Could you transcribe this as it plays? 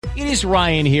It is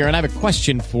Ryan here, and I have a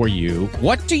question for you.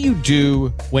 What do you do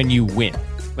when you win?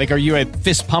 Like, are you a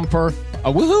fist pumper,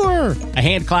 a woohooer, a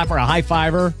hand clapper, a high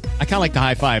fiver? I kind of like the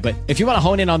high five, but if you want to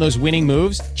hone in on those winning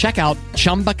moves, check out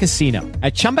Chumba Casino.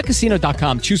 At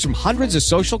ChumbaCasino.com, choose from hundreds of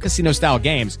social casino-style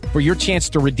games for your chance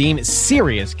to redeem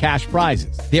serious cash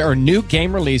prizes. There are new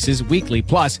game releases weekly,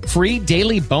 plus free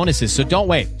daily bonuses. So don't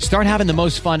wait. Start having the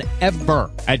most fun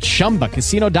ever at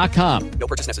ChumbaCasino.com. No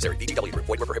purchase necessary. VGW Group.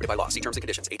 Void where prohibited by law. See terms and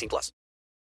conditions. 18+.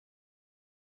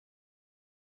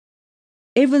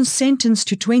 Evans sentenced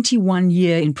to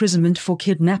 21-year imprisonment for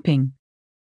kidnapping.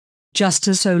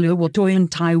 Justice Oluwatoyin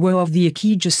Taiwo of the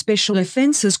Ikeja Special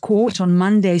Offences Court on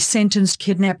Monday sentenced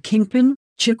kidnap kingpin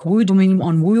Chukwudumim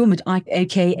Onwuamed Ike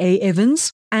aka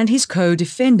Evans and his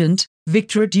co-defendant,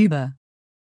 Victor Duba,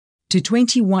 to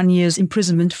 21 years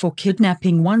imprisonment for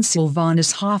kidnapping one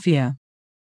Sylvanus Hafia.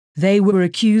 They were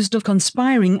accused of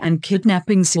conspiring and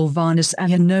kidnapping Sylvanus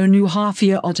Ayanonu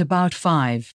Hafia at about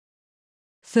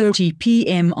 5:30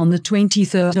 p.m. on the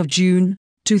 23rd of June,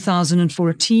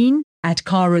 2014, at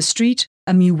Kara Street,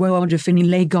 Amuwo-Odofin,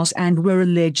 Lagos, and were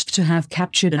alleged to have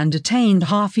captured and detained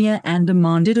Hafia and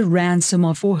demanded a ransom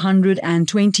of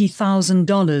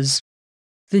 $420,000.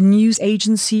 The news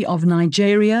agency of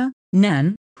Nigeria,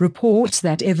 NAN, reports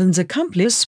that Evans'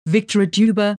 accomplice, Victor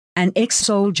Duba, an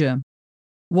ex-soldier,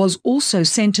 was also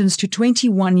sentenced to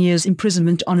 21 years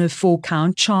imprisonment on a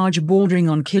 4-count charge bordering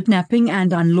on kidnapping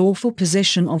and unlawful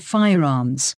possession of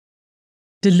firearms.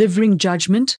 Delivering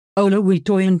judgment,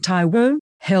 Oluwatoyin Taiwo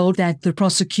held that the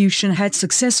prosecution had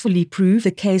successfully proved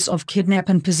the case of kidnap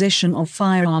and possession of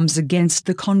firearms against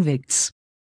the convicts,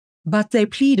 but they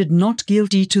pleaded not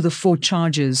guilty to the 4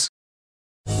 charges.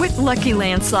 With Lucky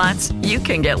Land Slots, you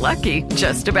can get lucky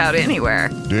just about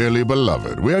anywhere. Dearly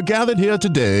beloved, we are gathered here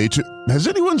today to... Has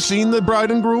anyone seen the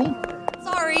bride and groom?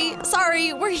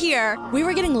 Sorry, we're here. We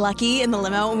were getting lucky in the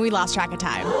limo and we lost track of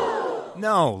time.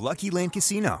 No, Lucky Land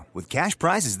Casino, with cash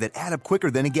prizes that add up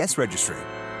quicker than a guest registry.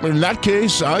 In that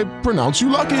case, I pronounce you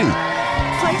lucky.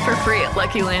 Play for free at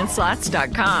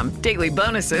LuckyLandSlots.com. Daily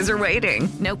bonuses are waiting.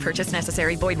 No purchase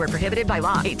necessary. Void where prohibited by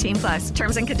law. 18+.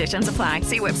 Terms and conditions apply.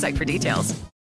 See website for details.